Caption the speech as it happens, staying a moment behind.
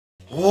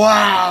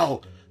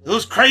Wow,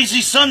 those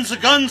crazy sons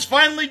of guns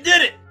finally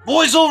did it.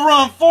 Boys over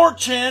on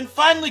 4chan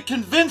finally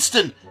convinced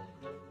an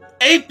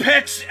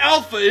Apex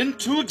Alpha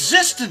into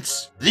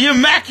existence. The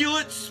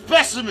Immaculate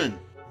Specimen.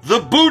 The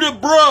Buddha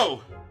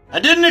Bro. I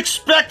didn't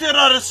expect it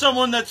out of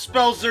someone that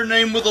spells their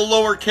name with a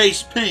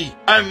lowercase p.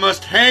 I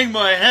must hang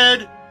my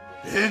head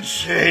in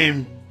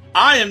shame.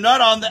 I am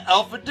not on the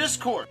Alpha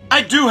Discord.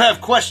 I do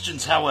have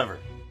questions, however.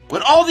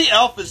 When all the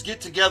Alphas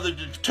get together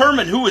to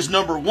determine who is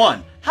number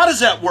one, how does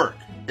that work?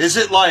 Is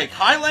it like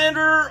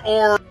Highlander,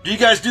 or do you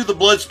guys do the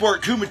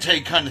Bloodsport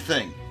Kumite kind of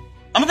thing?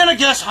 I'm gonna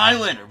guess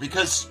Highlander,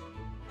 because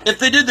if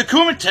they did the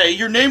Kumite,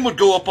 your name would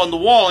go up on the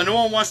wall and no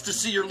one wants to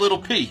see your little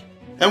p.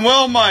 And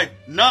well, my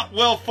not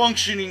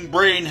well-functioning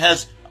brain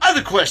has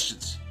other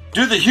questions.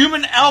 Do the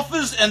human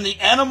alphas and the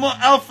animal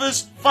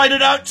alphas fight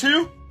it out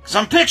too? Because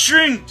I'm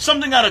picturing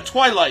something out of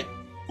Twilight.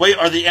 Wait,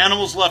 are the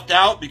animals left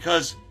out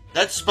because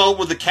that's spelled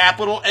with a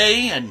capital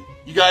A and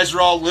you guys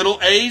are all little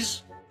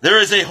a's? There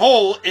is a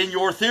hole in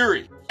your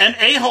theory. An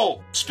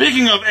a-hole.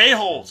 Speaking of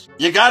a-holes,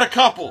 you got a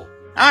couple.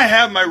 I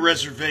have my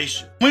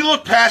reservation. When we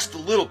look past the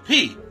little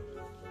p,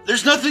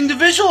 there's nothing to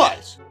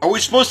visualize. Are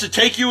we supposed to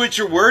take you at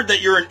your word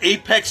that you're an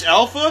Apex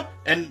Alpha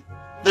and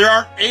there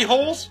aren't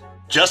a-holes?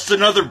 Just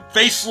another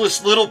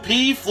faceless little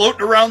p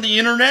floating around the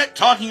internet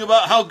talking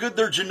about how good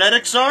their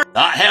genetics are?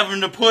 Not having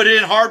to put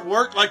in hard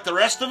work like the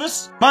rest of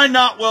us? My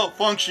not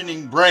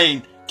well-functioning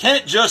brain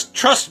can't just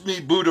trust me,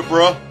 Buddha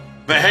bro.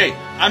 But hey,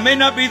 I may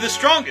not be the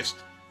strongest,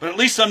 but at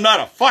least I'm not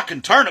a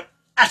fucking turnip.